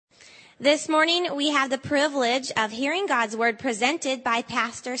This morning, we have the privilege of hearing God's Word presented by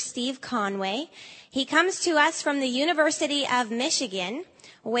Pastor Steve Conway. He comes to us from the University of Michigan,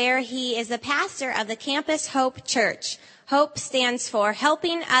 where he is the pastor of the Campus Hope Church. Hope stands for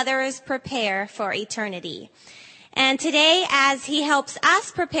Helping Others Prepare for Eternity. And today, as he helps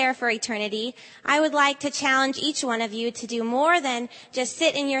us prepare for eternity, I would like to challenge each one of you to do more than just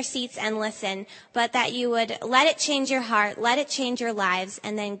sit in your seats and listen, but that you would let it change your heart, let it change your lives,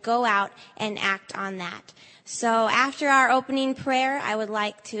 and then go out and act on that. So after our opening prayer, I would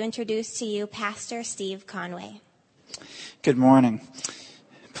like to introduce to you Pastor Steve Conway. Good morning.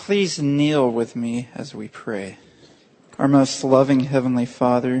 Please kneel with me as we pray. Our most loving Heavenly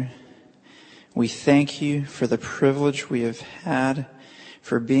Father, we thank you for the privilege we have had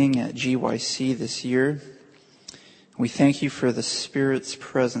for being at GYC this year. We thank you for the Spirit's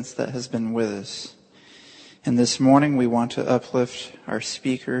presence that has been with us. And this morning we want to uplift our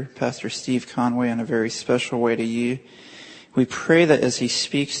speaker, Pastor Steve Conway, in a very special way to you. We pray that as he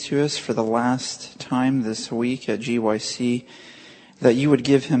speaks to us for the last time this week at GYC, that you would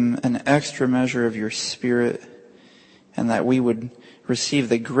give him an extra measure of your Spirit, and that we would receive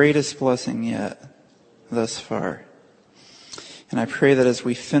the greatest blessing yet thus far. And I pray that as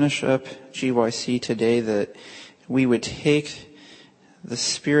we finish up GYC today, that we would take the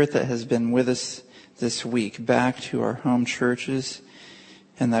Spirit that has been with us this week back to our home churches,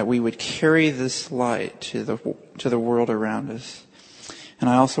 and that we would carry this light to the world around us. And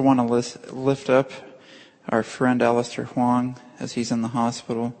I also want to lift up our friend Alistair Huang as he's in the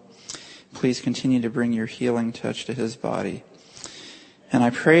hospital. Please continue to bring your healing touch to his body. And I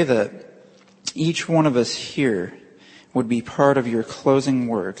pray that each one of us here would be part of your closing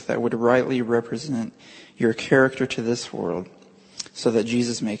work that would rightly represent your character to this world, so that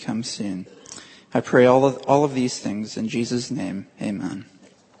Jesus may come soon. I pray all of these things in Jesus' name. Amen.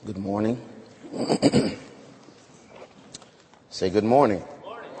 Good morning. Say good morning.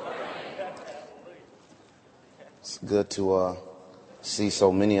 It's good to see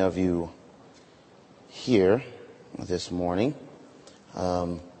so many of you here this morning.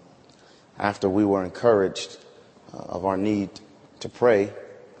 After we were encouraged of our need to pray,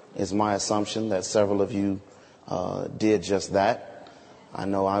 it's my assumption that several of you did just that. I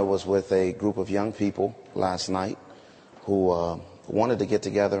know I was with a group of young people last night who wanted to get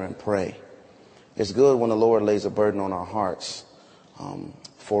together and pray. It's good when the Lord lays a burden on our hearts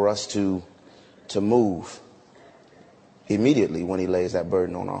for us to move immediately when he lays that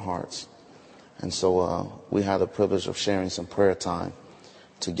burden on our hearts. And so we have the privilege of sharing some prayer time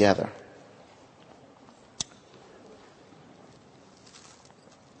together.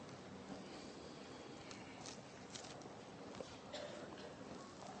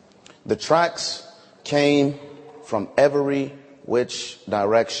 The tracks came from every which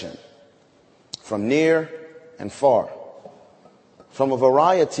direction, from near and far, from a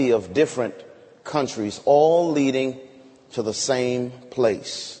variety of different countries, all leading to the same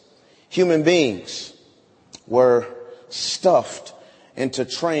place. Human beings were stuffed into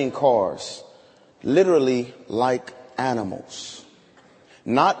train cars, literally like animals,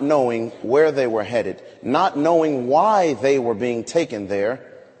 not knowing where they were headed, not knowing why they were being taken there,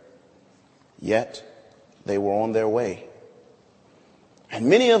 yet they were on their way. And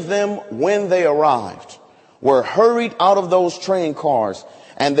many of them, when they arrived, were hurried out of those train cars,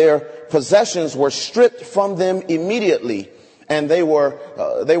 and their possessions were stripped from them immediately, and they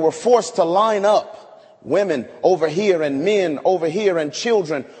were forced to line up. Women over here and men over here and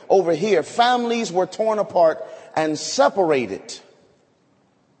children over here. Families were torn apart and separated.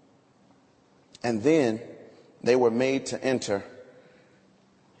 And then they were made to enter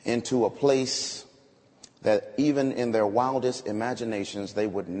into a place that even in their wildest imaginations they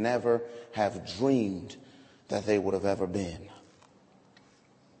would never have dreamed that they would have ever been.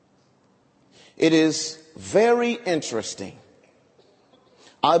 It is very interesting.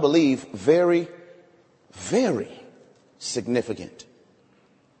 I believe very, very significant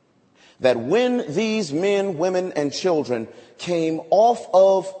that when these men, women, and children came off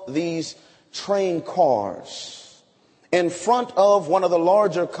of these train cars in front of one of the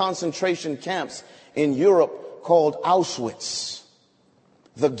larger concentration camps in Europe called Auschwitz,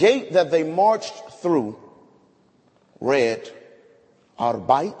 the gate that they marched through read,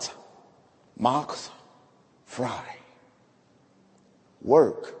 Arbeit, Macht, Frei.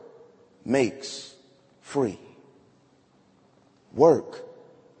 Work makes free. Work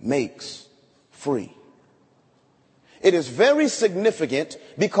makes free. It is very significant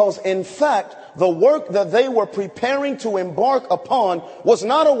because, in fact, the work that they were preparing to embark upon was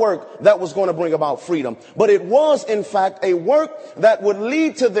not a work that was going to bring about freedom, but it was, in fact, a work that would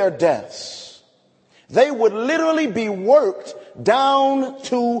lead to their deaths. They would literally be worked down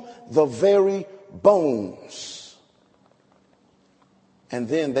to the very bones. And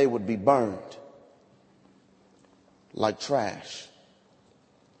then they would be burned like trash.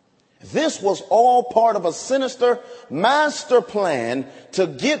 This was all part of a sinister master plan to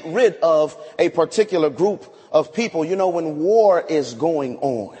get rid of a particular group of people. You know, when war is going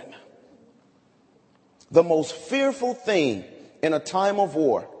on, the most fearful thing in a time of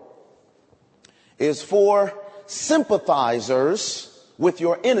war is for sympathizers with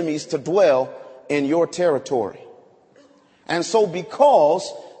your enemies to dwell in your territory. And so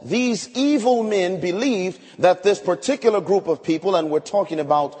because these evil men believed that this particular group of people, and we're talking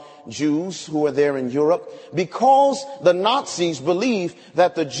about Jews who are there in Europe, because the Nazis believed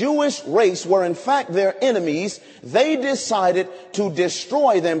that the Jewish race were in fact their enemies, they decided to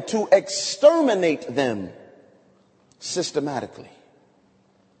destroy them, to exterminate them systematically.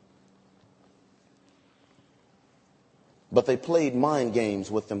 But they played mind games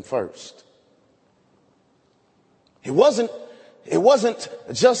with them first. It wasn't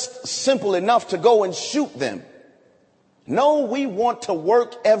just simple enough to go and shoot them. No, we want to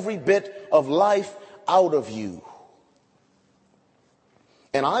work every bit of life out of you.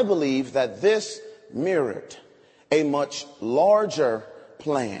 And I believe that this mirrored a much larger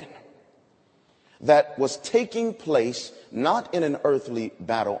plan that was taking place not in an earthly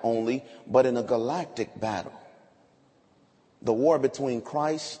battle only, but in a galactic battle. The war between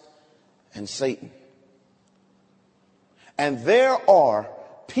Christ and Satan. And there are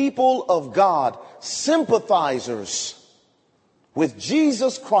people of God, sympathizers with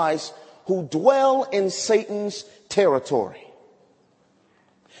Jesus Christ, who dwell in Satan's territory.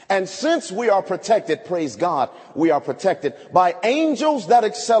 And since we are protected, praise God, we are protected by angels that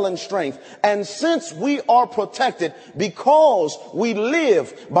excel in strength. And since we are protected because we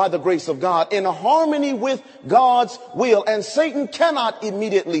live by the grace of God in harmony with God's will, and Satan cannot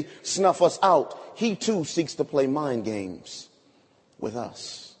immediately snuff us out. He too seeks to play mind games with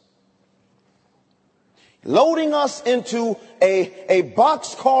us, loading us into a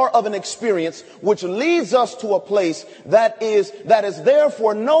boxcar of an experience which leads us to a place that is there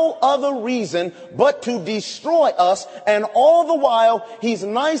for no other reason but to destroy us. And all the while, he's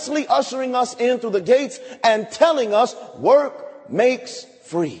nicely ushering us in through the gates and telling us, work makes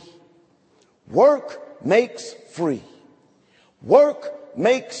free. Work makes free. Work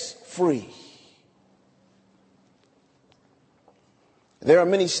makes free. There are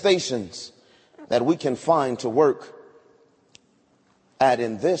many stations that we can find to work at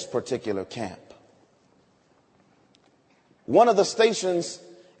in this particular camp. One of the stations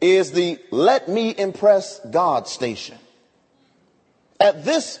is the Let Me Impress God station. At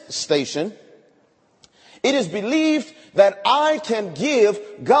this station, it is believed that I can give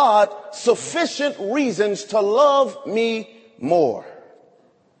God sufficient reasons to love me more.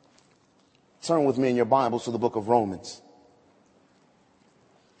 Turn with me in your Bibles to the book of Romans.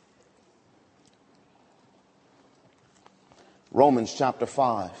 Romans chapter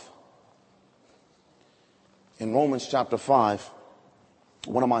 5. In Romans chapter 5,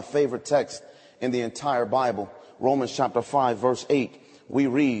 one of my favorite texts in the entire Bible, Romans chapter 5, verse 8, we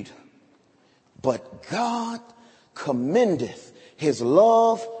read, "But God commendeth his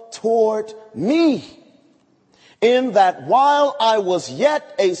love toward me, in that while I was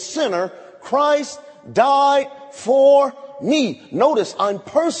yet a sinner, Christ died for me." Notice, I'm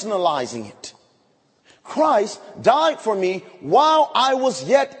personalizing it. Christ died for me while I was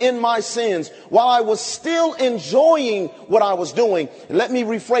yet in my sins, while I was still enjoying what I was doing. Let me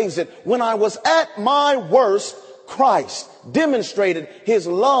rephrase it. When I was at my worst, Christ demonstrated his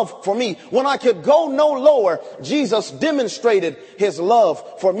love for me. When I could go no lower, Jesus demonstrated his love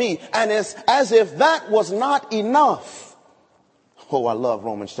for me. And it's as if that was not enough. Oh, I love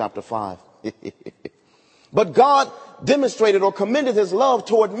Romans chapter 5. But God demonstrated or commended his love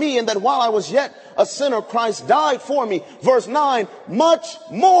toward me, in that while I was yet a sinner, Christ died for me. Verse 9, much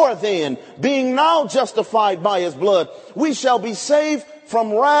more then, being now justified by his blood, we shall be saved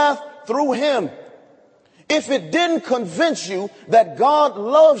from wrath through him. If it didn't convince you that God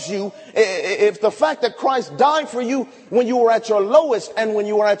loves you, if the fact that Christ died for you when you were at your lowest and when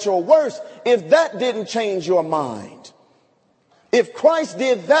you were at your worst, if that didn't change your mind, If Christ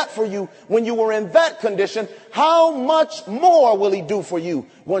did that for you when you were in that condition, how much more will he do for you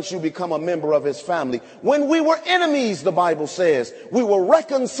once you become a member of his family? When we were enemies, the Bible says, we were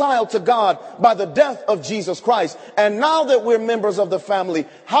reconciled to God by the death of Jesus Christ. And now that we're members of the family,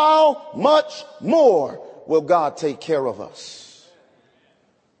 how much more will God take care of us?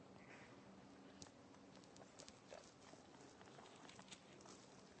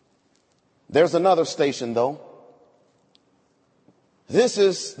 There's another station, though. This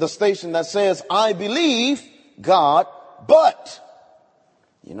is the station that says, I believe God, but.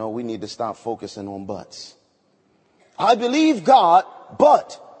 You know, we need to stop focusing on buts. I believe God,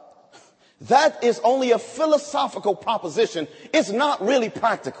 but. That is only a philosophical proposition. It's not really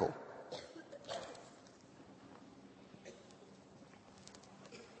practical.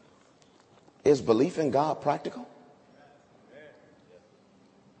 Is belief in God practical?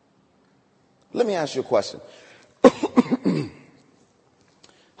 Let me ask you a question.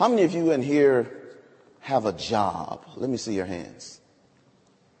 How many of you in here have a job? Let me see your hands.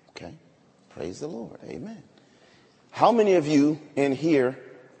 Okay. Praise the Lord. Amen. How many of you in here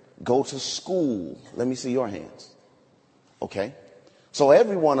go to school? Let me see your hands. Okay. So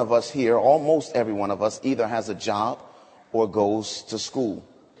every one of us here, almost every one of us, either has a job or goes to school.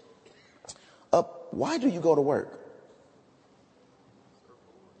 Why do you go to work?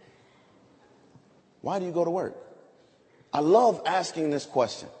 Why do you go to work? I love asking this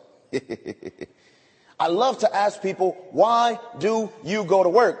question. I love to ask people, why do you go to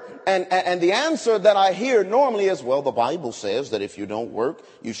work? And the answer that I hear normally is, well, the Bible says that if you don't work,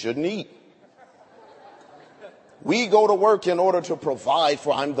 you shouldn't eat. We go to work in order to provide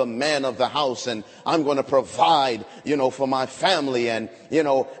for, I'm the man of the house and I'm going to provide, for my family and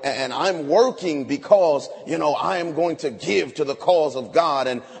I'm working because, I am going to give to the cause of God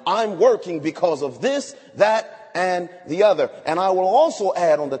and I'm working because of this, that, and the other. And I will also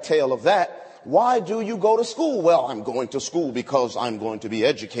add on the tail of that, why do you go to school? Well, I'm going to school because I'm going to be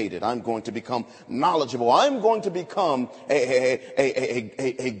educated. I'm going to become knowledgeable. I'm going to become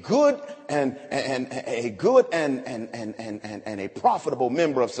a good and a profitable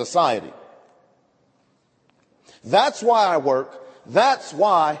member of society. That's why I work. That's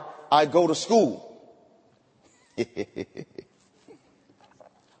why I go to school.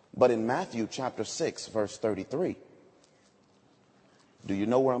 But in Matthew chapter 6, verse 33, do you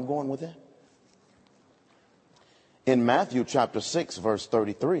know where I'm going with that? In Matthew chapter 6, verse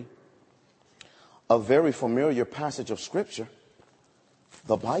 33, a very familiar passage of scripture,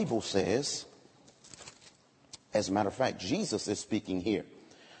 the Bible says, as a matter of fact, Jesus is speaking here,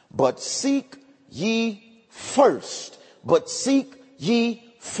 but seek ye first, but seek ye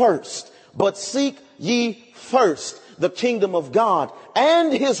first, but seek ye first the kingdom of God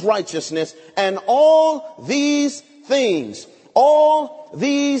and his righteousness, and all these things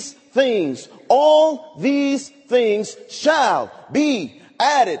shall be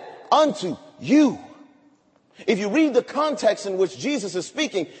added unto you. If you read the context in which Jesus is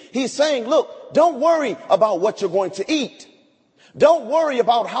speaking, he's saying, look, don't worry about what you're going to eat. Don't worry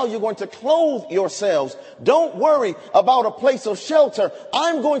about how you're going to clothe yourselves. Don't worry about a place of shelter.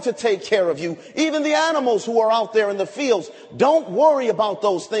 I'm going to take care of you. Even the animals who are out there in the fields, don't worry about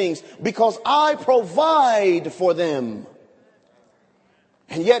those things because I provide for them.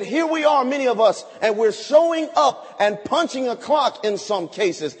 And yet here we are, many of us, and we're showing up and punching a clock in some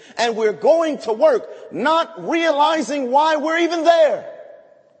cases. And we're going to work, not realizing why we're even there.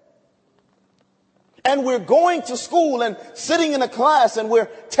 And we're going to school and sitting in a class and we're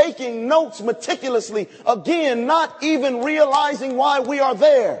taking notes meticulously. Again, not even realizing why we are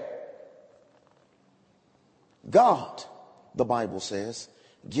there. God, the Bible says,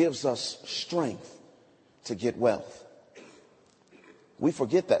 gives us strength to get wealth. We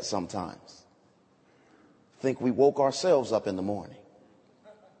forget that sometimes. Think we woke ourselves up in the morning.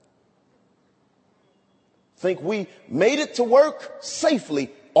 Think we made it to work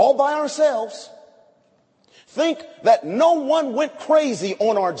safely all by ourselves. Think that no one went crazy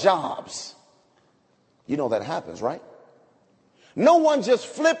on our jobs. You know that happens, right? No one just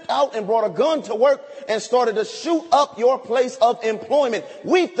flipped out and brought a gun to work and started to shoot up your place of employment.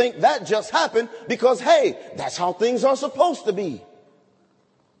 We think that just happened because, hey, that's how things are supposed to be.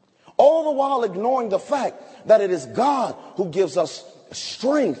 All the while ignoring the fact that it is God who gives us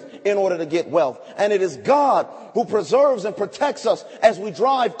strength in order to get wealth. And it is God who preserves and protects us as we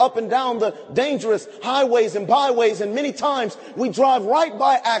drive up and down the dangerous highways and byways. And many times we drive right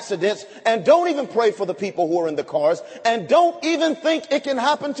by accidents and don't even pray for the people who are in the cars and don't even think it can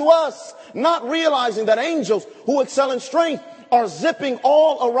happen to us. Not realizing that angels who excel in strength are zipping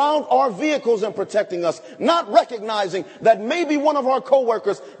all around our vehicles and protecting us, not recognizing that maybe one of our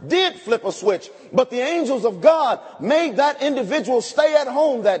coworkers did flip a switch, but the angels of God made that individual stay at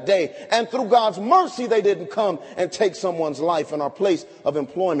home that day. And through God's mercy, they didn't come and take someone's life in our place of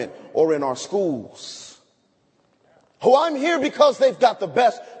employment or in our schools. Oh, I'm here because they've got the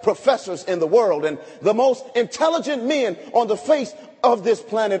best professors in the world and the most intelligent men on the face of this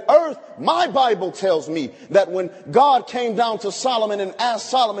planet Earth. My Bible tells me that when God came down to Solomon and asked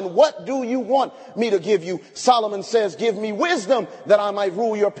Solomon, what do you want me to give you? Solomon says, give me wisdom that I might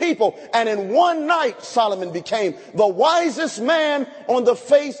rule your people. And in one night, Solomon became the wisest man on the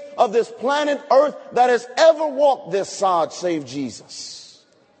face of this planet Earth that has ever walked this sod, save Jesus.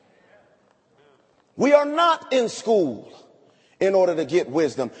 We are not in school in order to get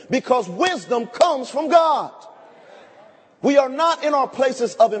wisdom, because wisdom comes from God. We are not in our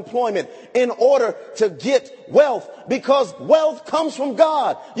places of employment in order to get wealth, because wealth comes from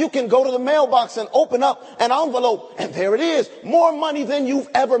God. You can go to the mailbox and open up an envelope, and there it is. More money than you've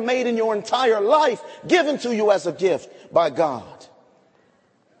ever made in your entire life, given to you as a gift by God.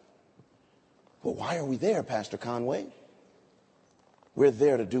 Well, why are we there, Pastor Conway? We're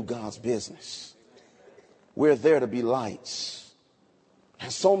there to do God's business. We're there to be lights. And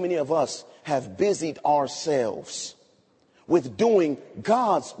so many of us have busied ourselves with doing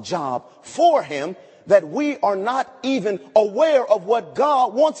God's job for him that we are not even aware of what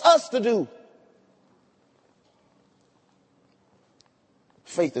God wants us to do.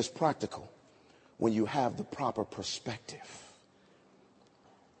 Faith is practical when you have the proper perspective.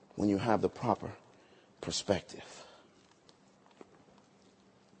 When you have the proper perspective.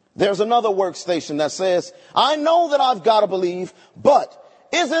 There's another workstation that says, I know that I've got to believe, but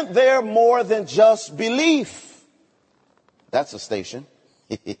isn't there more than just belief? That's a station.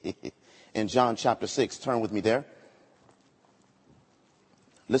 In John chapter 6, turn with me there.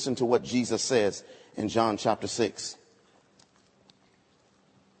 Listen to what Jesus says in John chapter 6.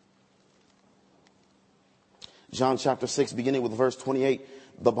 John chapter 6, beginning with verse 28,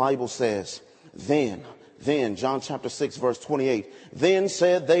 the Bible says, Then, John chapter 6, verse 28, then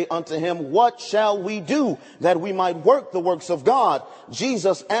said they unto him, what shall we do that we might work the works of God?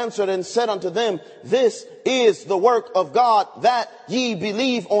 Jesus answered and said unto them, this is the work of God, that ye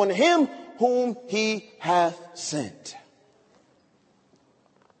believe on him whom he hath sent.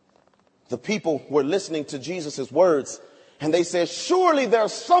 The people were listening to Jesus' words, and they said, surely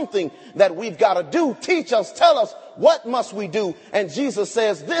there's something that we've got to do. Teach us, tell us, what must we do? And Jesus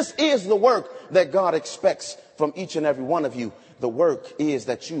says, this is the work that God expects from each and every one of you. The work is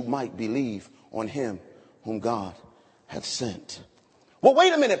that you might believe on him whom God hath sent. Well,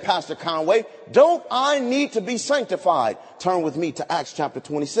 wait a minute, Pastor Conway. Don't I need to be sanctified? Turn with me to Acts chapter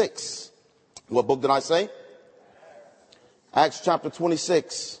 26. What book did I say? Acts chapter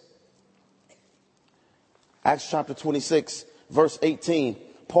 26. Acts chapter 26, verse 18.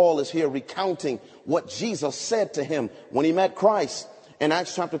 Paul is here recounting what Jesus said to him when he met Christ. In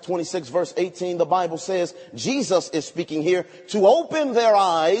Acts chapter 26, verse 18, the Bible says, Jesus is speaking here to open their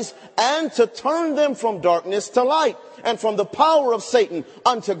eyes and to turn them from darkness to light and from the power of Satan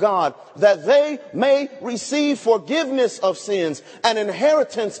unto God, that they may receive forgiveness of sins and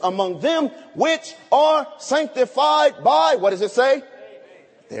inheritance among them which are sanctified by, what does it say?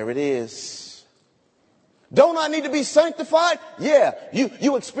 There it is. Don't I need to be sanctified? Yeah,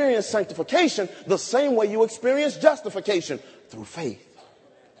 you experience sanctification the same way you experience justification, through faith.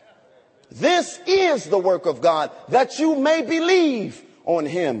 This is the work of God, that you may believe on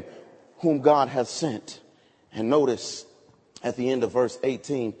him whom God hath sent. And notice at the end of verse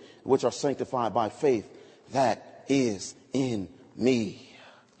 18, which are sanctified by faith, that is in me.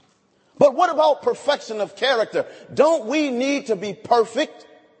 But what about perfection of character? Don't we need to be perfect?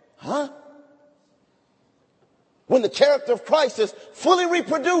 Huh? When the character of Christ is fully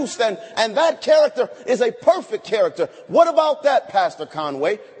reproduced and that character is a perfect character. What about that, Pastor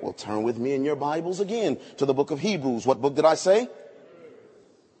Conway? Well, turn with me in your Bibles again to the book of Hebrews. What book did I say?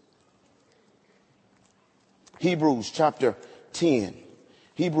 Hebrews chapter 10.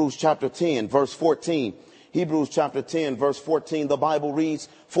 Hebrews chapter 10, verse 14. Hebrews chapter 10, verse 14, the Bible reads,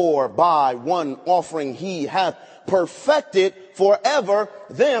 for by one offering he hath perfected forever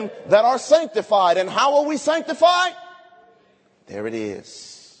them that are sanctified. And how are we sanctified? There it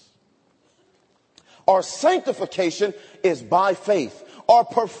is. Our sanctification is by faith. Our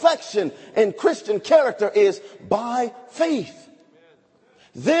perfection in Christian character is by faith.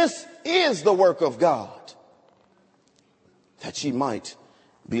 This is the work of God, that ye might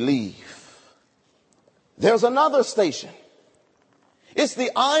believe. There's another station. It's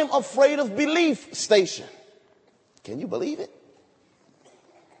the I'm afraid of belief station. Can you believe it?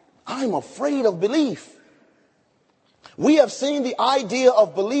 I'm afraid of belief. We have seen the idea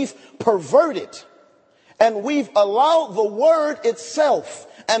of belief perverted, and we've allowed the word itself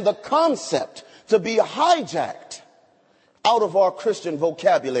and the concept to be hijacked out of our Christian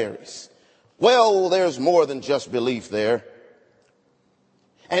vocabularies. Well, there's more than just belief there.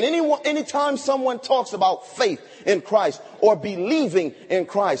 And anytime someone talks about faith in Christ or believing in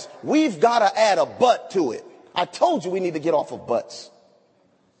Christ, we've got to add a but to it. I told you we need to get off of buts.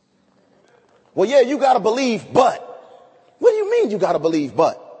 Well, yeah, you got to believe, but. What do you mean you got to believe,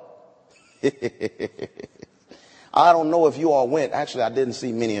 but? I don't know if you all went. Actually, I didn't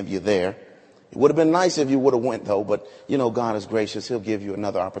see many of you there. It would have been nice if you would have went, though. But, you know, God is gracious. He'll give you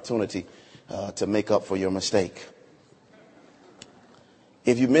another opportunity to make up for your mistake.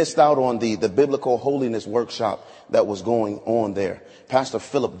 If you missed out on the biblical holiness workshop that was going on there, Pastor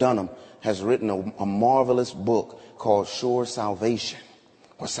Philip Dunham has written a marvelous book called Sure Salvation,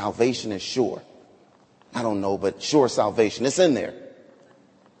 or Salvation is Sure. I don't know, but Sure Salvation. It's in there.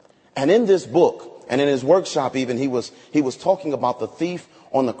 And in this book, and in his workshop even, he was talking about the thief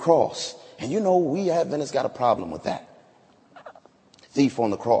on the cross. And you know, we Adventists got a problem with that. Thief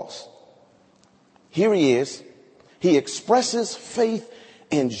on the cross. Here he is. He expresses faith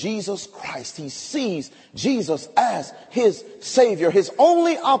in Jesus Christ. He sees Jesus as his Savior, his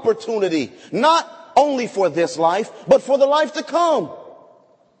only opportunity, not only for this life, but for the life to come.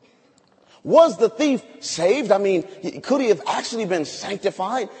 Was the thief saved? I mean, could he have actually been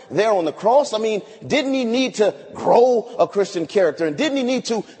sanctified there on the cross? I mean, didn't he need to grow a Christian character? And didn't he need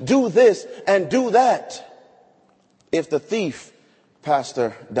to do this and do that? If the thief,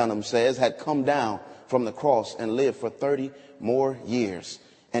 Pastor Dunham says, had come down from the cross and lived for 30 more years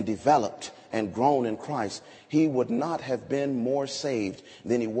and developed and grown in Christ, he would not have been more saved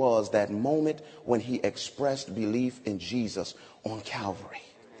than he was that moment when he expressed belief in Jesus on Calvary.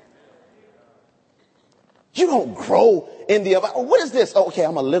 You don't grow in the, what is this? Oh, okay,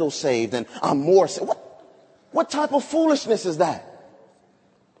 I'm a little saved and I'm more saved. What type of foolishness is that?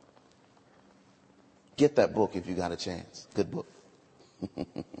 Get that book if you got a chance. Good book.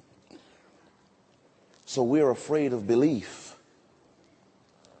 So we're afraid of belief.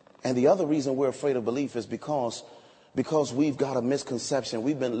 And the other reason we're afraid of belief is because we've got a misconception.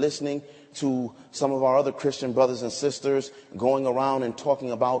 We've been listening to some of our other Christian brothers and sisters going around and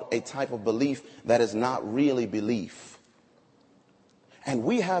talking about a type of belief that is not really belief. And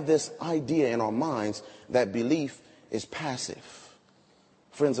we have this idea in our minds that belief is passive.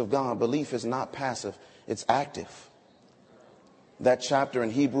 Friends of God, belief is not passive, it's active. That chapter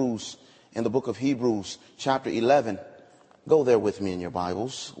in Hebrews, in the book of Hebrews, chapter 11, go there with me in your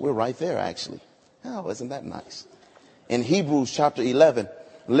Bibles. We're right there, actually. Oh, isn't that nice? In Hebrews chapter 11,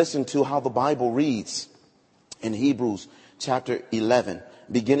 listen to how the Bible reads. In Hebrews chapter 11,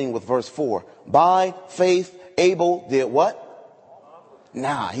 beginning with verse 4. By faith, Abel did what?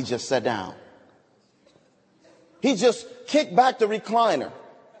 Nah, he just sat down. He just kicked back the recliner.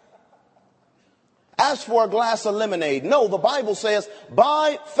 Asked for a glass of lemonade. No, the Bible says,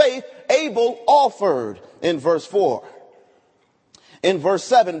 by faith, Abel offered in verse 4. In verse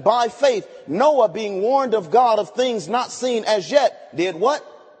 7, by faith, Noah, being warned of God of things not seen as yet, did what?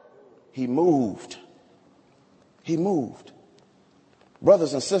 He moved. He moved.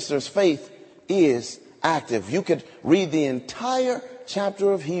 Brothers and sisters, faith is active. You could read the entire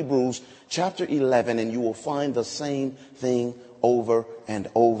chapter of Hebrews, chapter 11, and you will find the same thing over and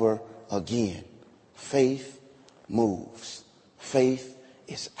over again. Faith moves. Faith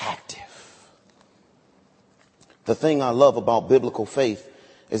is active. The thing I love about biblical faith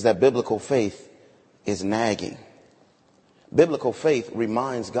is that biblical faith is nagging. Biblical faith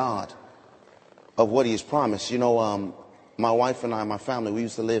reminds God of what he has promised. You know, my wife and I, my family, we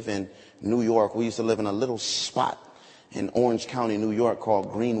used to live in New York. We used to live in a little spot in Orange County, New York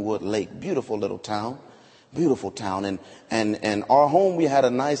called Greenwood Lake. Beautiful little town. Beautiful town. And our home, we had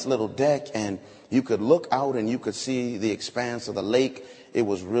a nice little deck, and you could look out and you could see the expanse of the lake. It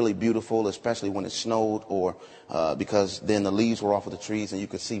was really beautiful, especially when it snowed, or because then the leaves were off of the trees and you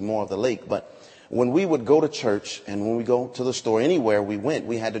could see more of the lake. But when we would go to church and when we go to the store, anywhere we went,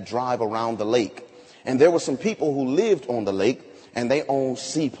 we had to drive around the lake. And there were some people who lived on the lake and they owned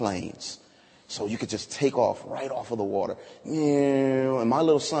seaplanes. So you could just take off right off of the water. And my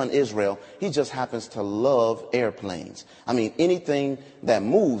little son, Israel, he just happens to love airplanes. I mean, anything that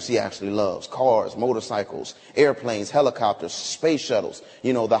moves, he actually loves. Cars, motorcycles, airplanes, helicopters, space shuttles.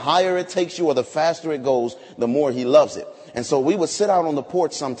 You know, the higher it takes you or the faster it goes, the more he loves it. And so we would sit out on the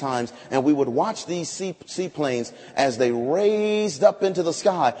porch sometimes and we would watch these seaplanes as they raised up into the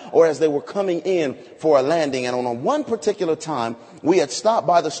sky or as they were coming in for a landing. And on one particular time, we had stopped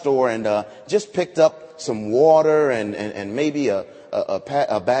by the store and just picked up some water and maybe a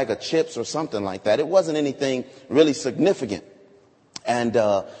bag of chips or something like that. It wasn't anything really significant. And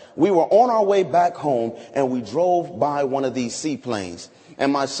we were on our way back home and we drove by one of these seaplanes.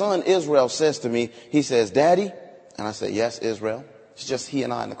 And my son Israel says to me, he says, "Daddy," and I said, "Yes, Israel." It's just he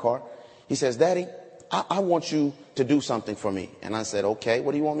and I in the car. He says, "Daddy, I want you to do something for me." And I said, "Okay,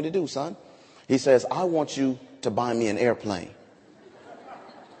 what do you want me to do, son?" He says, "I want you to buy me an airplane."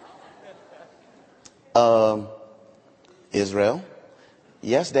 Israel,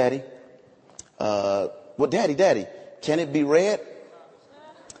 "Yes, Daddy." Well, Daddy, can it be red?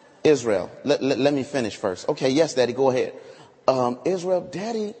 Israel, let me finish first. "Okay, yes, Daddy, go ahead." Israel,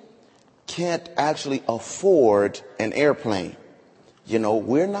 "Daddy can't actually afford an airplane. You know,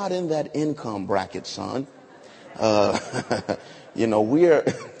 we're not in that income bracket, son. You know,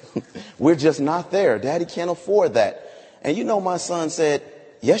 we're just not there. Daddy can't afford that." And you know, my son said,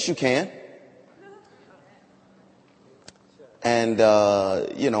 "Yes, you can." And,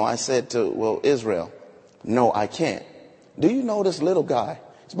 you know, I said well, Israel, "No, I can't." Do you know this little guy?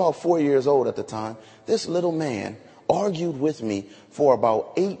 He's about 4 years old at the time. This little man argued with me for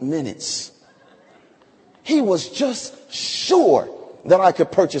about 8 minutes. He was just sure that I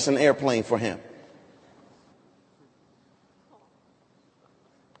could purchase an airplane for him.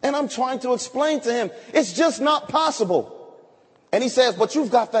 And I'm trying to explain to him, it's just not possible. And he says, "But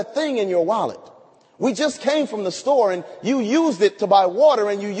you've got that thing in your wallet. We just came from the store and you used it to buy water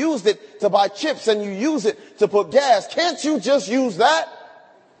and you used it to buy chips and you used it to put gas. Can't you just use that?"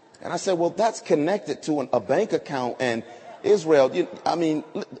 And I said, "Well, that's connected to a bank account." And Israel,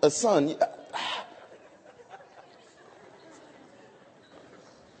 son.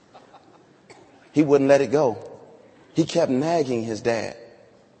 He wouldn't let it go. He kept nagging his dad.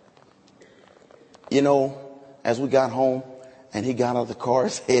 You know, as we got home and he got out of the car,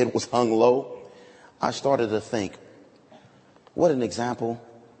 his head was hung low. I started to think, what an example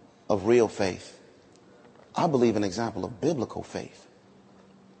of real faith. I believe an example of biblical faith.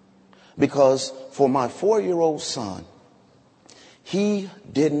 Because for my 4-year-old son, he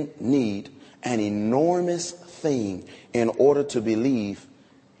didn't need an enormous thing in order to believe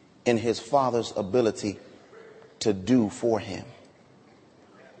in his father's ability to do for him.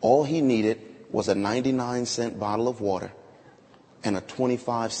 All he needed was a 99-cent bottle of water and a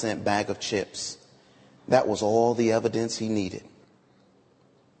 25-cent bag of chips. That was all the evidence he needed.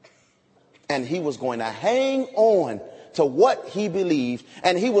 And he was going to hang on to what he believed,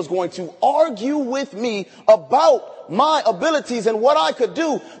 and he was going to argue with me about my abilities and what I could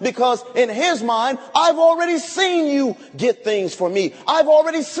do, because in his mind, I've already seen you get things for me. I've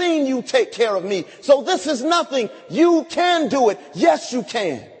already seen you take care of me. So this is nothing. You can do it. Yes, you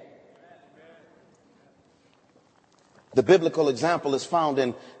can. The biblical example is found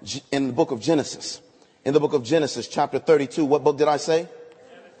in the book of Genesis. In the book of Genesis, chapter 32. What book did I say?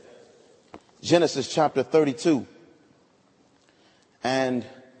 Genesis chapter 32. And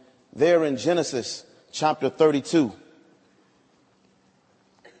there in Genesis chapter 32,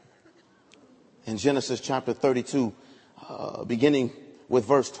 in Genesis chapter 32, beginning with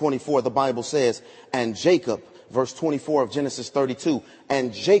verse 24, the Bible says, "And Jacob," verse 24 of Genesis 32,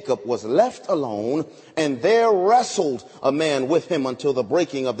 "and Jacob was left alone, and there wrestled a man with him until the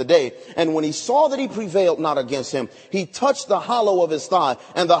breaking of the day. And when he saw that he prevailed not against him, he touched the hollow of his thigh,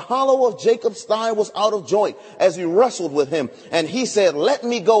 and the hollow of Jacob's thigh was out of joint as he wrestled with him. And he said, Let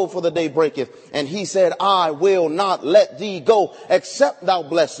me go, for the day breaketh. And he said, I will not let thee go, except thou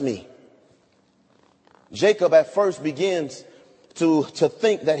bless me." Jacob at first begins to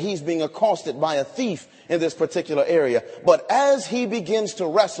think that he's being accosted by a thief in this particular area. But as he begins to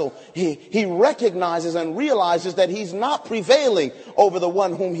wrestle, he recognizes and realizes that he's not prevailing over the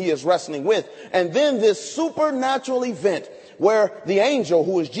one whom he is wrestling with. And then this supernatural event where the angel,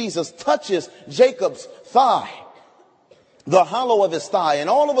 who is Jesus, touches Jacob's thigh, the hollow of his thigh, and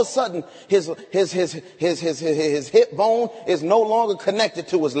all of a sudden his hip bone is no longer connected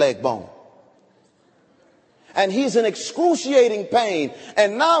to his leg bone. And he's in excruciating pain.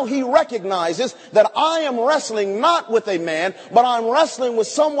 And now he recognizes that I am wrestling not with a man, but I'm wrestling with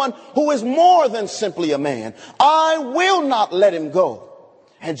someone who is more than simply a man. I will not let him go.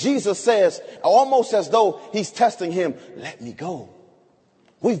 And Jesus says, almost as though he's testing him, "Let me go.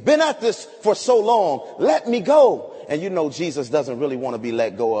 We've been at this for so long. Let me go." And you know Jesus doesn't really want to be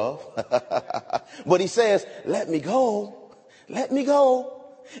let go of. But he says, "Let me go. Let me go."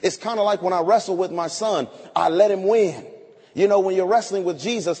 It's kind of like when I wrestle with my son, I let him win. You know, when you're wrestling with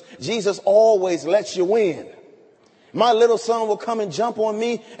Jesus, Jesus always lets you win. My little son will come and jump on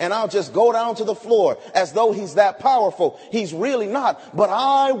me and I'll just go down to the floor as though he's that powerful. He's really not. But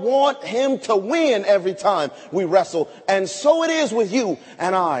I want him to win every time we wrestle. And so it is with you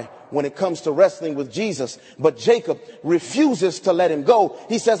and I when it comes to wrestling with Jesus. But Jacob refuses to let him go.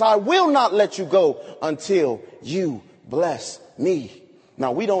 He says, I will not let you go until you bless me.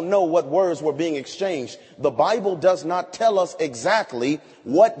 Now, we don't know what words were being exchanged. The Bible does not tell us exactly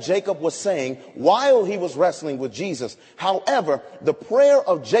what Jacob was saying while he was wrestling with Jesus. However, the prayer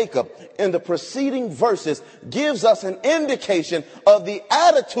of Jacob in the preceding verses gives us an indication of the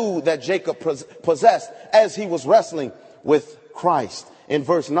attitude that Jacob possessed as he was wrestling with Christ. In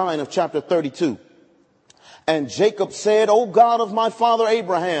verse 9 of chapter 32. And Jacob said, O God of my father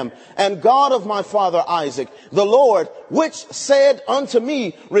Abraham, and God of my father Isaac, the Lord, which said unto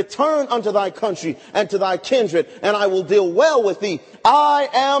me, return unto thy country and to thy kindred, and I will deal well with thee. I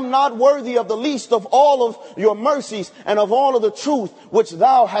am not worthy of the least of all of your mercies and of all of the truth which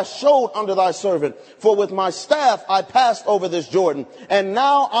thou hast showed unto thy servant. For with my staff I passed over this Jordan, and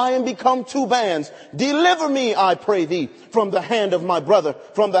now I am become two bands. Deliver me, I pray thee, from the hand of my brother,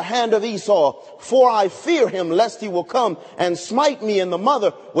 from the hand of Esau, for I fear him, lest he will come and smite me and the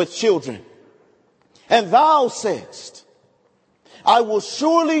mother with children. And thou saidst, I will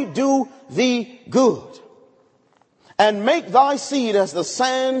surely do thee good, and make thy seed as the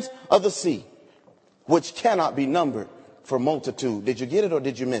sands of the sea, which cannot be numbered for multitude. Did you get it or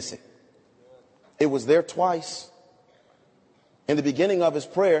did you miss it? It was there twice. In the beginning of his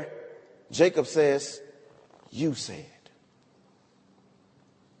prayer, Jacob says, you said.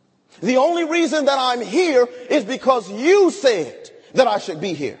 The only reason that I'm here is because you said that I should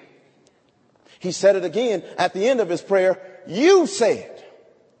be here. He said it again at the end of his prayer. You said.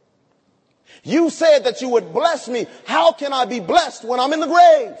 You said that you would bless me. How can I be blessed when I'm in the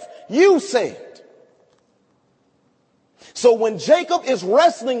grave? You said. So when Jacob is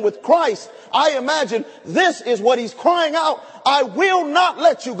wrestling with Christ, I imagine this is what he's crying out. I will not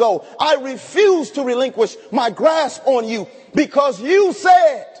let you go. I refuse to relinquish my grasp on you because you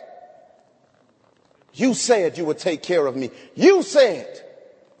said. You said you would take care of me. You said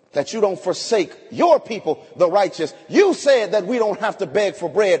that you don't forsake your people, the righteous. You said that we don't have to beg for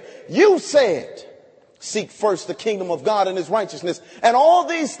bread. You said, seek first the kingdom of God and his righteousness, and all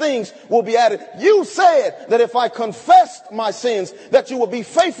these things will be added. You said that if I confessed my sins, that you will be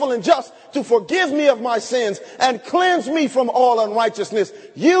faithful and just to forgive me of my sins and cleanse me from all unrighteousness.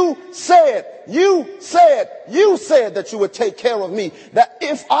 You said that you would take care of me, that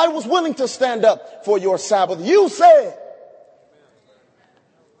if I was willing to stand up for your Sabbath, you said.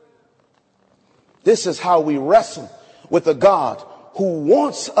 This is how we wrestle with a God who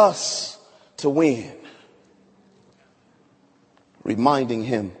wants us to win. Reminding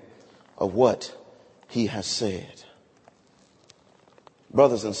him of what he has said.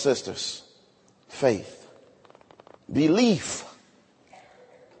 Brothers and sisters, faith, belief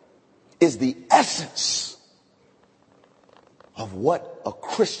is the essence of what a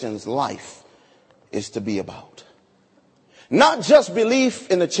Christian's life is to be about. Not just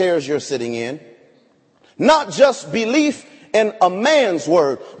belief in the chairs you're sitting in, not just belief in a man's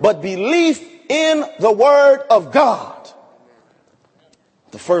word, but belief in the word of God.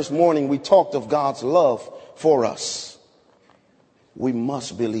 The first morning we talked of God's love for us. We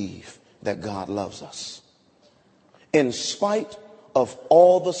must believe that God loves us. In spite of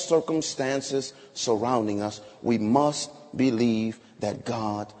all the circumstances surrounding us, we must believe that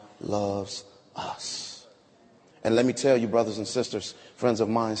God loves us. And let me tell you, brothers and sisters, friends of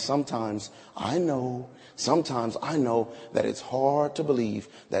mine, sometimes I know that it's hard to believe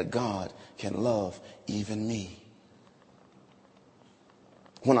that God can love even me.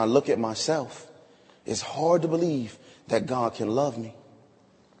 When I look at myself, it's hard to believe that God can love me.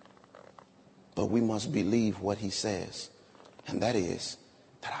 But we must believe what he says. And that is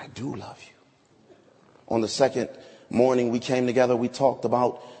that I do love you. On the second morning we came together, we talked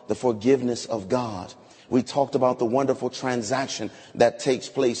about the forgiveness of God. We talked about the wonderful transaction that takes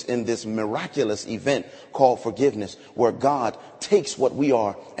place in this miraculous event called forgiveness, where God takes what we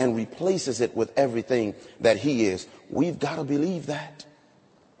are and replaces it with everything that he is. We've got to believe that.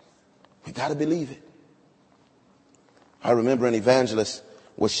 We've got to believe it. I remember an evangelist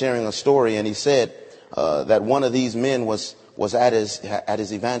was sharing a story, and he said that one of these men was at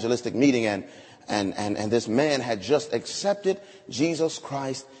his evangelistic meeting, and this man had just accepted Jesus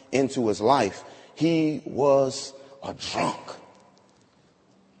Christ into his life. He was a drunk.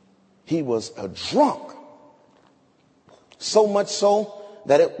 He was a drunk. So much so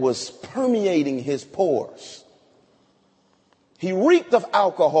that it was permeating his pores. He reeked of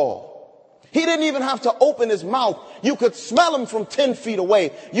alcohol. He didn't even have to open his mouth. You could smell him from 10 feet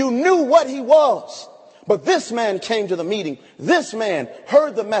away. You knew what he was. But this man came to the meeting. This man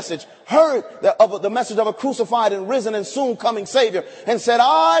heard the message, heard the message of a crucified and risen and soon coming Savior, and said,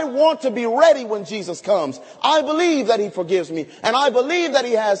 I want to be ready when Jesus comes. I believe that he forgives me, and I believe that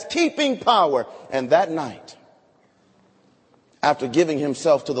he has keeping power. And that night, after giving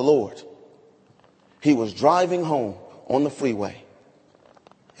himself to the Lord, he was driving home on the freeway,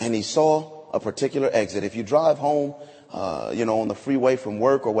 and he saw a particular exit. If you drive home, on the freeway from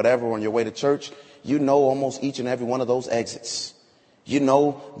work or whatever, on your way to church, you know almost each and every one of those exits. You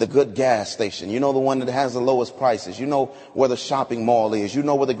know the good gas station. You know the one that has the lowest prices. You know where the shopping mall is. You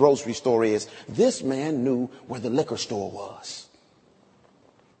know where the grocery store is. This man knew where the liquor store was.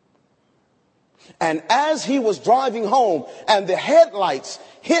 And as he was driving home and the headlights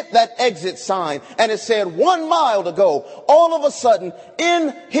hit that exit sign and it said 1 mile to go, all of a sudden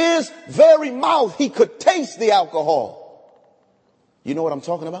in his very mouth he could taste the alcohol. You know what I'm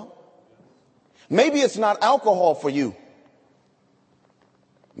talking about? Maybe it's not alcohol for you.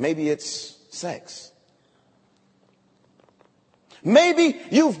 Maybe it's sex. Maybe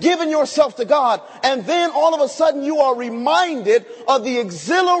you've given yourself to God and then all of a sudden you are reminded of the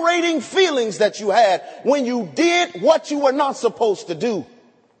exhilarating feelings that you had when you did what you were not supposed to do.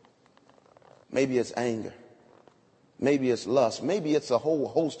 Maybe it's anger. Maybe it's lust. Maybe it's a whole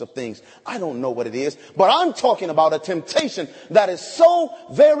host of things. I don't know what it is, but I'm talking about a temptation that is so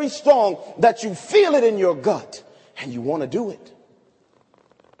very strong that you feel it in your gut and you want to do it.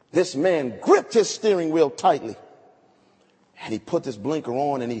 This man gripped his steering wheel tightly and he put this blinker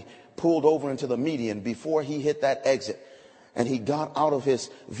on and he pulled over into the median before he hit that exit. And he got out of his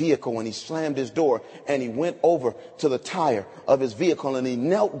vehicle and he slammed his door and he went over to the tire of his vehicle and he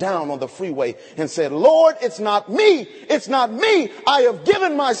knelt down on the freeway and said, Lord, it's not me. It's not me. I have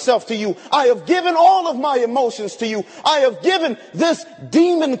given myself to you. I have given all of my emotions to you. I have given this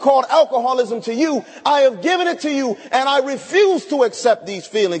demon called alcoholism to you. I have given it to you and I refuse to accept these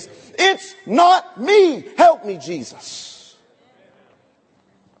feelings. It's not me. Help me, Jesus.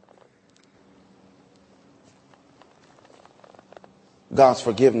 God's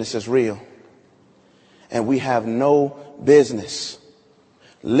forgiveness is real. And we have no business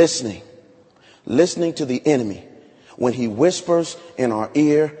listening to the enemy when he whispers in our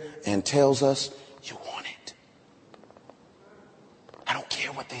ear and tells us, you want it. I don't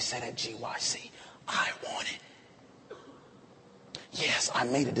care what they said at GYC. I want it. Yes, I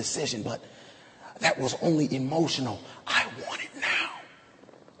made a decision, but that was only emotional. I want it now.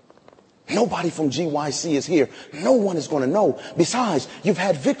 Nobody from GYC is here. No one is going to know. Besides, you've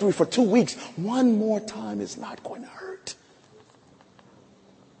had victory for 2 weeks. One more time is not going to hurt.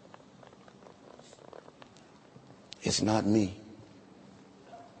 It's not me.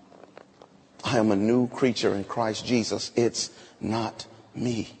 I am a new creature in Christ Jesus. It's not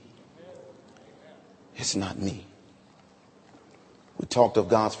me. It's not me. We talked of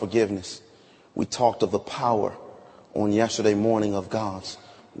God's forgiveness. We talked of the power on yesterday morning of God's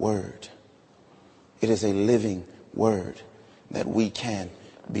word. It is a living word that we can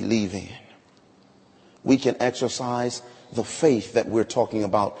believe in. We can exercise the faith that we're talking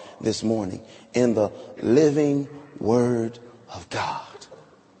about this morning in the living word of God.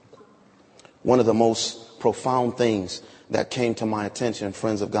 One of the most profound things that came to my attention,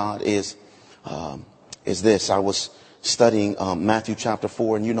 friends of God, is this. I was studying Matthew chapter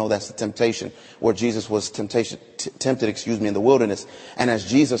 4, and you know that's the temptation where Jesus was tempted in the wilderness. And as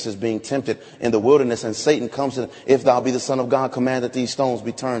Jesus is being tempted in the wilderness and Satan comes to him, if thou be the Son of God, command that these stones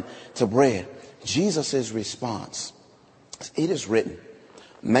be turned to bread. Jesus' response, it is written,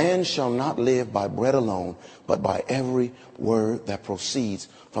 man shall not live by bread alone, but by every word that proceeds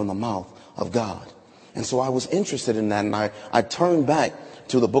from the mouth of God. And so I was interested in that, and I turned back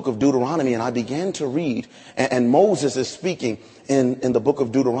to the book of Deuteronomy and I began to read, and Moses is speaking in the book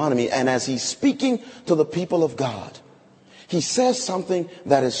of Deuteronomy, and as he's speaking to the people of God, he says something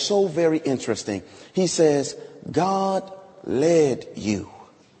that is so very interesting. He says, God led you.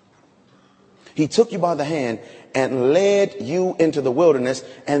 He took you by the hand and led you into the wilderness,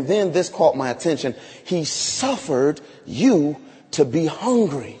 and then this caught my attention. He suffered you to be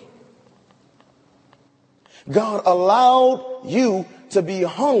hungry. God allowed you to be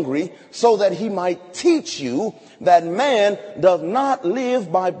hungry so that he might teach you that man does not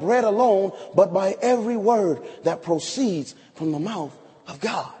live by bread alone, but by every word that proceeds from the mouth of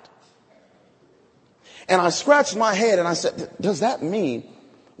God. And I scratched my head and I said, does that mean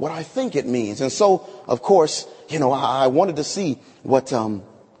what I think it means? And so, of course, I wanted to see what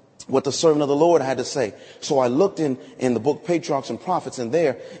what the servant of the Lord had to say. So I looked in the book Patriarchs and Prophets, and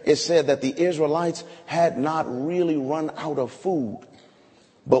there it said that the Israelites had not really run out of food.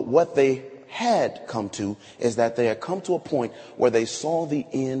 But what they had come to is that they had come to a point where they saw the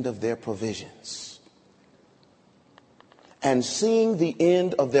end of their provisions. And seeing the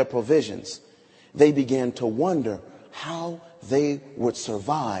end of their provisions, they began to wonder how they would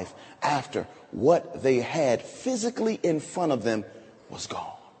survive after what they had physically in front of them was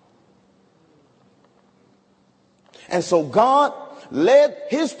gone. And so God led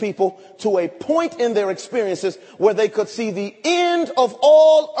his people to a point in their experiences where they could see the end of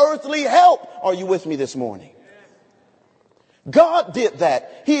all earthly help. Are you with me this morning? God did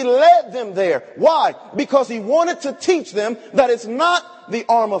that. He led them there. Why? Because he wanted to teach them that it's not the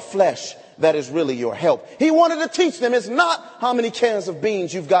arm of flesh that is really your help. He wanted to teach them it's not how many cans of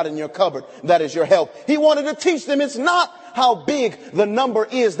beans you've got in your cupboard that is your help. He wanted to teach them it's not how big the number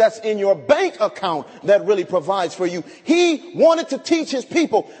is that's in your bank account that really provides for you. He wanted to teach his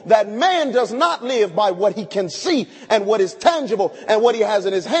people that man does not live by what he can see and what is tangible and what he has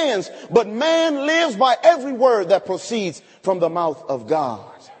in his hands, but man lives by every word that proceeds from the mouth of God.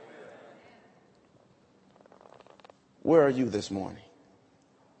 Where are you this morning?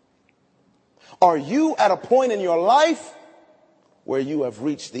 Are you at a point in your life where you have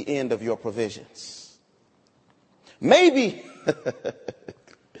reached the end of your provisions? Maybe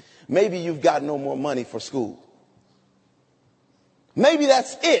you've got no more money for school. Maybe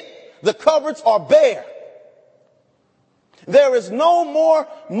that's it. The cupboards are bare. There is no more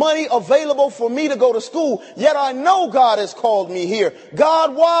money available for me to go to school, yet I know God has called me here.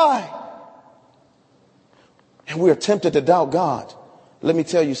 God, why? And we're tempted to doubt God. Let me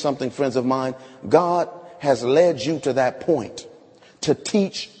tell you something, friends of mine. God has led you to that point to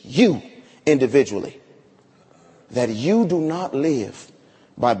teach you individually that you do not live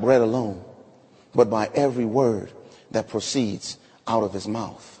by bread alone, but by every word that proceeds out of his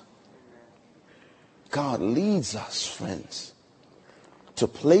mouth. God leads us, friends, to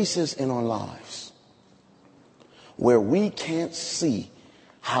places in our lives where we can't see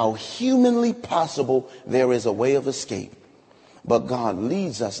how humanly possible there is a way of escape. But God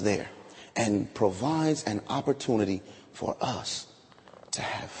leads us there and provides an opportunity for us to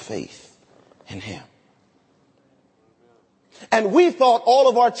have faith in him. And we thought all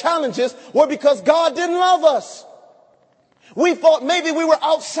of our challenges were because God didn't love us. We thought maybe we were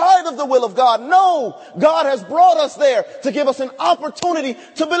outside of the will of God. No, God has brought us there to give us an opportunity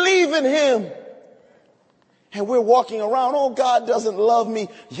to believe in him. And we're walking around, oh, God doesn't love me.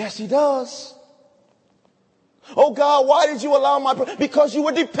 Yes, he does. Oh, God, why did you allow because you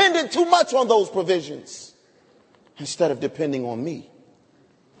were dependent too much on those provisions instead of depending on me.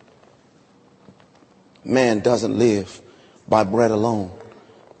 Man doesn't live by bread alone,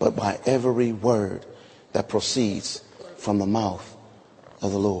 but by every word that proceeds from the mouth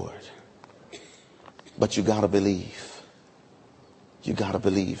of the Lord. But you gotta believe. You gotta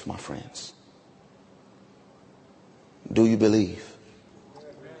believe, my friends. Do you believe?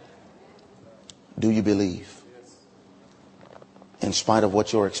 Do you believe? In spite of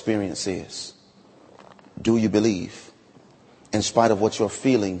what your experience is, do you believe? In spite of what your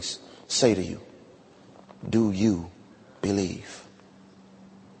feelings say to you, do you believe?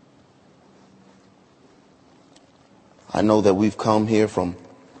 I know that we've come here from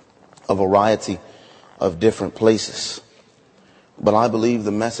a variety of different places, but I believe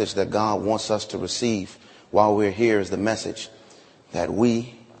the message that God wants us to receive while we're here is the message that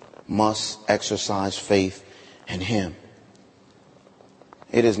we must exercise faith in him.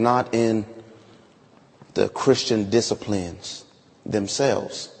 It is not in the Christian disciplines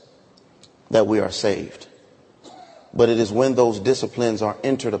themselves that we are saved, but it is when those disciplines are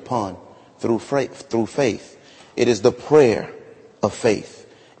entered upon through faith. It is the prayer of faith.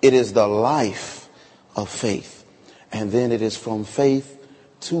 It is the life of faith. And then it is from faith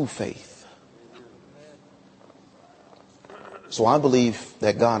to faith. So I believe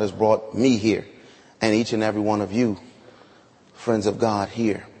that God has brought me here and each and every one of you, friends of God,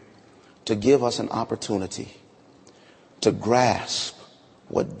 here to give us an opportunity to grasp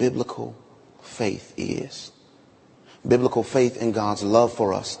what biblical faith is. Biblical faith in God's love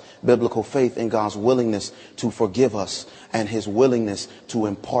for us. Biblical faith in God's willingness to forgive us and his willingness to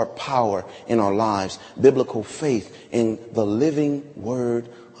impart power in our lives. Biblical faith in the living word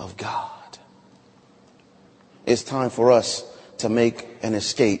of God. It's time for us to make an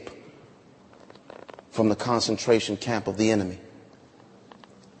escape from the concentration camp of the enemy.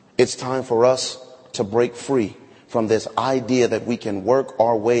 It's time for us to break free from this idea that we can work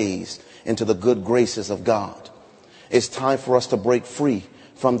our ways into the good graces of God. It's time for us to break free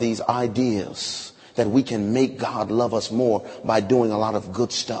from these ideas that we can make God love us more by doing a lot of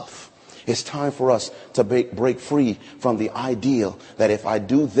good stuff. It's time for us to break free from the ideal that if I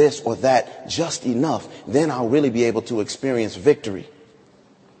do this or that just enough, then I'll really be able to experience victory.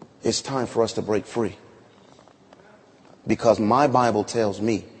 It's time for us to break free. Because my Bible tells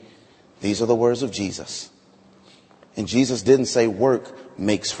me, these are the words of Jesus. And Jesus didn't say work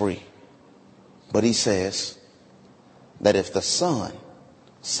makes free. But he says that if the Son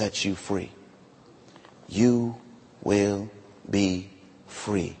sets you free, you will be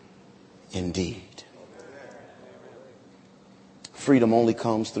free indeed. Freedom only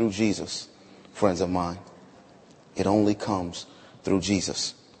comes through Jesus, friends of mine. It only comes through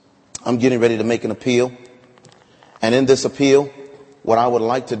Jesus. I'm getting ready to make an appeal. And in this appeal, what I would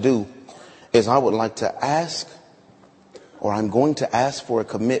like to do is I would like to ask, or I'm going to ask for a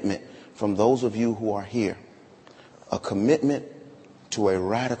commitment from those of you who are here. A commitment to a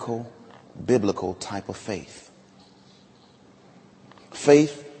radical, biblical type of faith.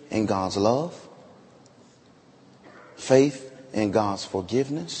 Faith in God's love. Faith in God's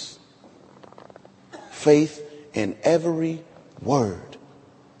forgiveness. Faith in every word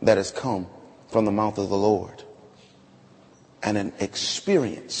that has come from the mouth of the Lord. And an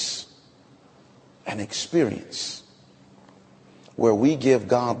experience where we give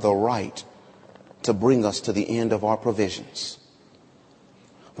God the right to bring us to the end of our provisions.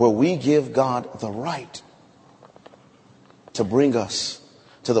 Where we give God the right to bring us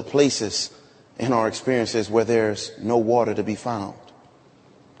to the places in our experiences where there's no water to be found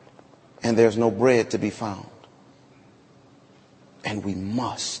and there's no bread to be found. And we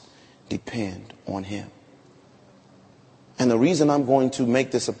must depend on him. And the reason I'm going to make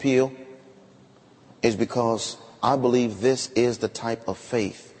this appeal is because I believe this is the type of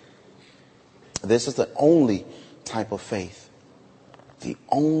faith. This is the only type of faith. The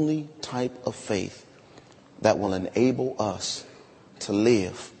only type of faith that will enable us to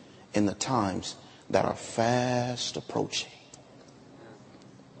live in the times that are fast approaching.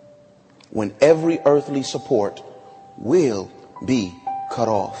 When every earthly support will be cut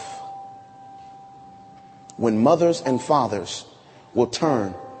off. When mothers and fathers will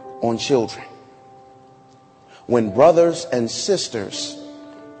turn on children. When brothers and sisters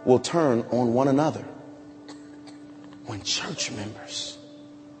will turn on one another. When church members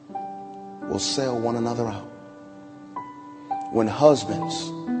will sell one another out. When husbands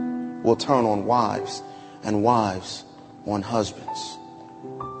will turn on wives and wives on husbands.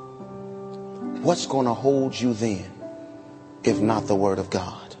 What's going to hold you then if not the word of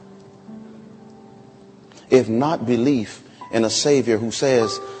God? If not belief in a Savior who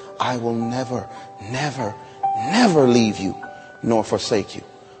says, I will never, never, never leave you nor forsake you.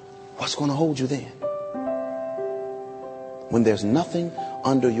 What's going to hold you then? When there's nothing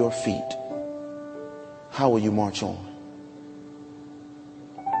under your feet, how will you march on?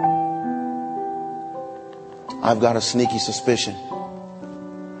 I've got a sneaky suspicion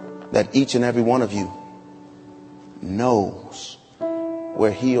that each and every one of you knows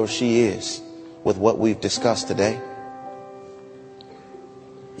where he or she is with what we've discussed today.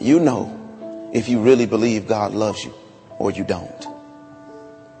 You know if you really believe God loves you or you don't.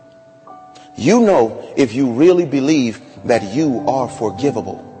 You know if you really believe that you are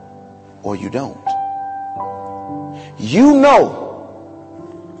forgivable or you don't. You know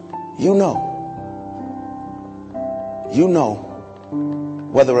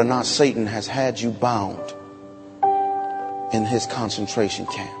whether or not Satan has had you bound in his concentration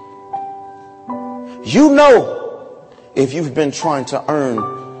camp. You know if you've been trying to earn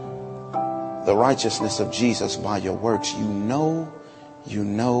the righteousness of Jesus by your works. You know.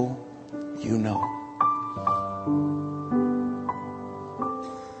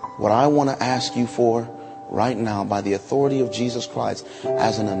 What I want to ask you for right now, by the authority of Jesus Christ,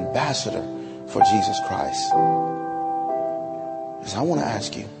 as an ambassador for Jesus Christ, is I want to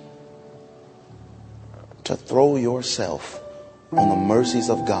ask you to throw yourself on the mercies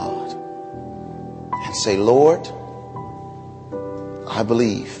of God and say, Lord, I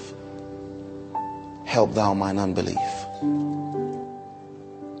believe. Help thou mine unbelief.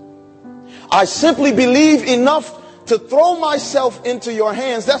 I simply believe enough to throw myself into your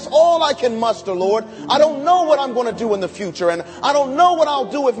hands. That's all I can muster, Lord. I don't know what I'm going to do in the future, and I don't know what I'll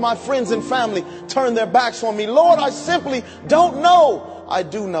do if my friends and family turn their backs on me. Lord, I simply don't know. I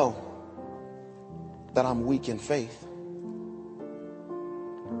do know that I'm weak in faith.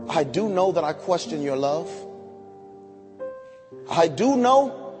 I do know that I question your love. I do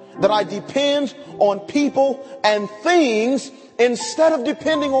know that I depend on people and things instead of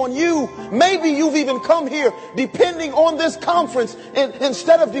depending on you. Maybe you've even come here depending on this conference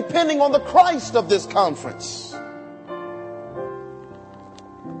instead of depending on the Christ of this conference.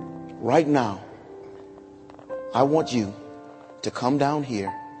 Right now, I want you to come down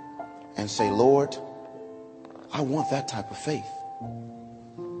here and say, Lord, I want that type of faith.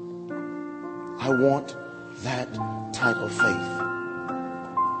 I want that type of faith.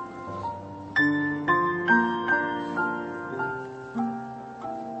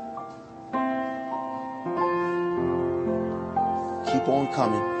 Keep on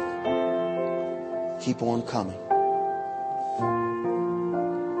coming. Keep on coming.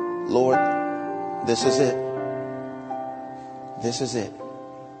 Lord, this is it. This is it.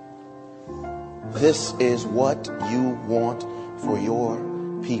 This is what you want for your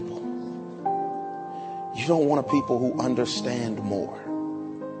people. You don't want a people who understand more.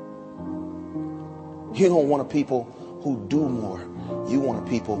 You don't want a people who do more. You want a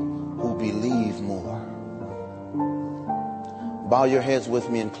people who believe more. Bow your heads with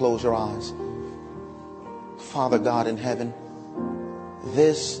me and close your eyes. Father God in heaven,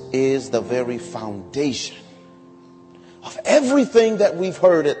 this is the very foundation of everything that we've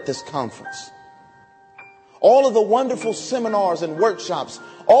heard at this conference. All of the wonderful seminars and workshops,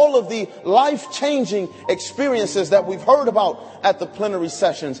 all of the life-changing experiences that we've heard about at the plenary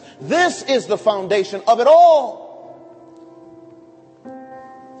sessions. This is the foundation of it all.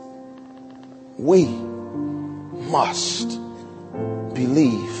 We must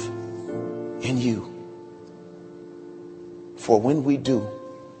believe in you. For when we do,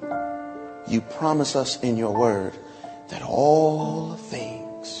 you promise us in your word that all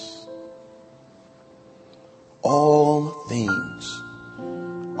things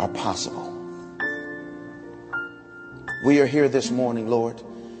are possible. We are here this morning, Lord,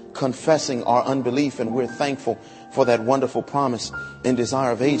 confessing our unbelief, and we're thankful for that wonderful promise in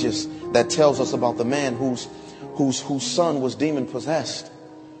Desire of Ages that tells us about the man whose son was demon possessed.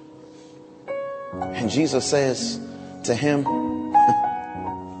 And Jesus says to him,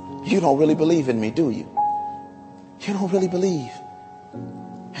 you don't really believe in me, do you? You don't really believe.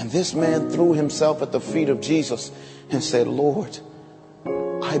 And this man threw himself at the feet of Jesus and said, Lord,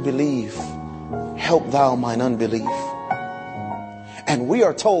 I believe. Help thou mine unbelief. And we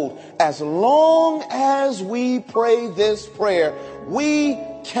are told, as long as we pray this prayer, we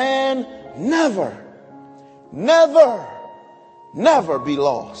can never be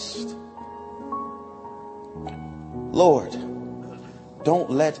lost. Lord, don't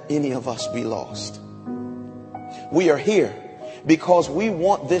let any of us be lost. We are here because we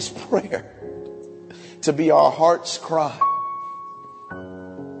want this prayer to be our heart's cry.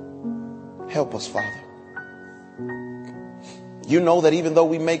 Help us, Father. You know that even though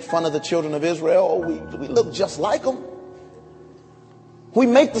we make fun of the children of Israel, we look just like them. We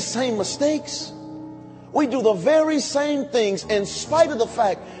make the same mistakes. We do the very same things in spite of the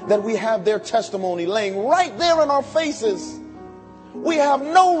fact that we have their testimony laying right there in our faces. We have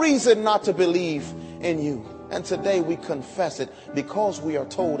no reason not to believe in you. And today we confess it because we are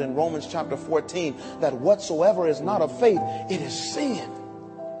told in Romans chapter 14 that whatsoever is not of faith, it is sin.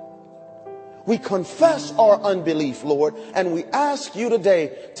 We confess our unbelief, Lord, and we ask you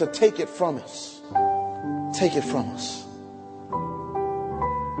today to take it from us. Take it from us.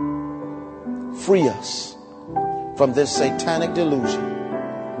 Free us from this satanic delusion.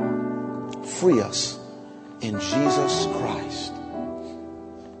 Free us in Jesus Christ.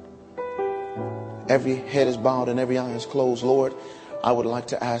 Every head is bowed and every eye is closed. Lord, I would like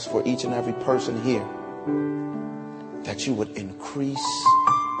to ask for each and every person here that you would increase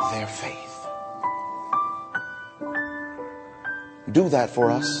their faith. Do that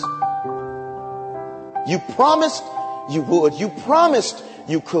for us. You promised you would. You promised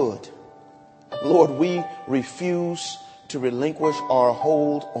you could. Lord, we refuse to relinquish our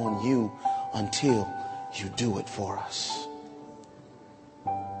hold on you until you do it for us.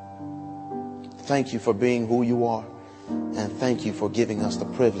 Thank you for being who you are, and thank you for giving us the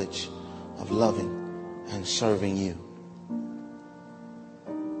privilege of loving and serving you.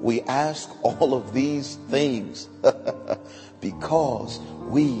 We ask all of these things because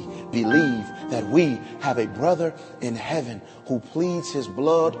we believe that we have a brother in heaven who pleads his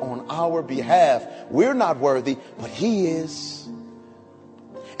blood on our behalf. We're not worthy, but he is.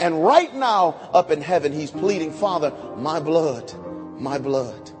 And right now up in heaven, he's pleading, Father, my blood, my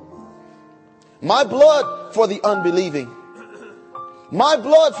blood. My blood for the unbelieving. My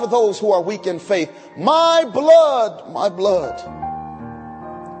blood for those who are weak in faith. My blood, my blood.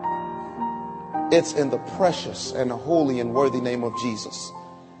 It's in the precious and holy and worthy name of Jesus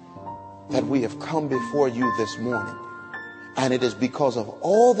that we have come before you this morning. And it is because of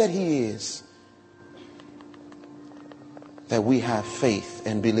all that he is that we have faith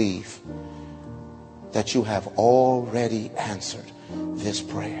and believe that you have already answered this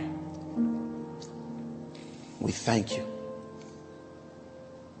prayer. We thank you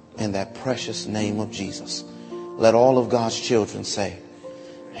in that precious name of Jesus. Let all of God's children say,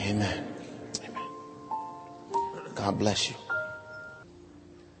 amen. Amen. God bless you.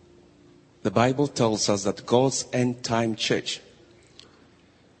 The Bible tells us that God's end time church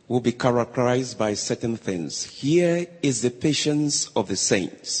will be characterized by certain things. Here is the patience of the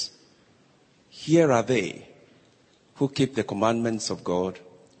saints. Here are they who keep the commandments of God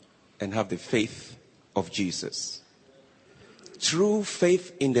and have the faith of Jesus. True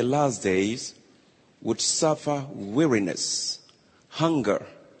faith in the last days would suffer weariness, hunger,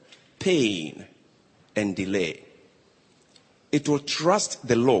 pain, and delay. It will trust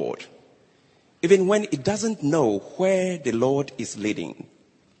the Lord even when it doesn't know where the Lord is leading.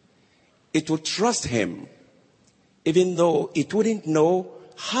 It will trust him even though it wouldn't know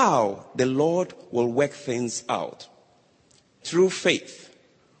how the Lord will work things out. True faith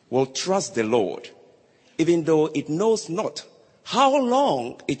will trust the Lord even though it knows not how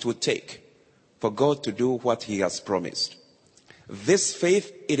long it will take for God to do what he has promised. This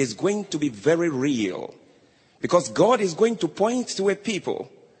faith, it is going to be very real because God is going to point to a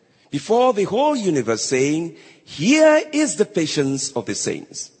people before the whole universe saying, here is the patience of the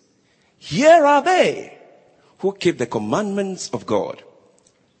saints. Here are they who keep the commandments of God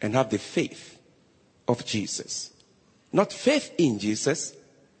and have the faith of Jesus. Not faith in Jesus,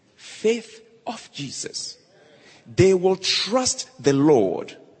 faith of Jesus. They will trust the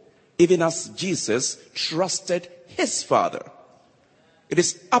Lord even as Jesus trusted his Father. It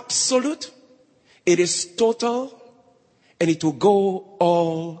is absolute, it is total, and it will go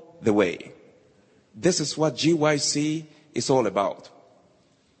all the way. This is what GYC is all about.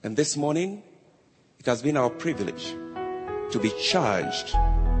 And this morning, it has been our privilege to be charged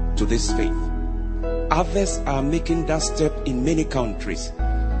to this faith. Others are making that step in many countries.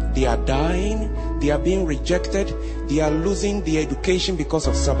 They are dying, they are being rejected, they are losing their education because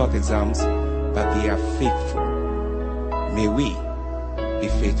of Sabbath exams, but they are faithful. May we be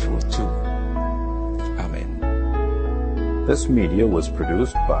faithful too. Amen. This media was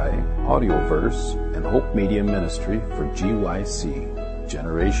produced by Audioverse and Hope Media Ministry for GYC,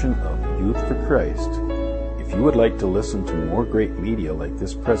 Generation of Youth for Christ. If you would like to listen to more great media like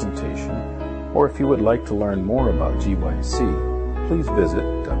this presentation, or if you would like to learn more about GYC, please visit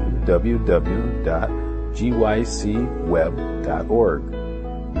www.gycweb.org.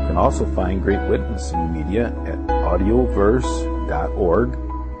 You can also find great witnessing media at audioverse.org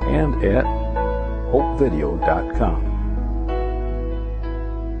and at hopevideo.com.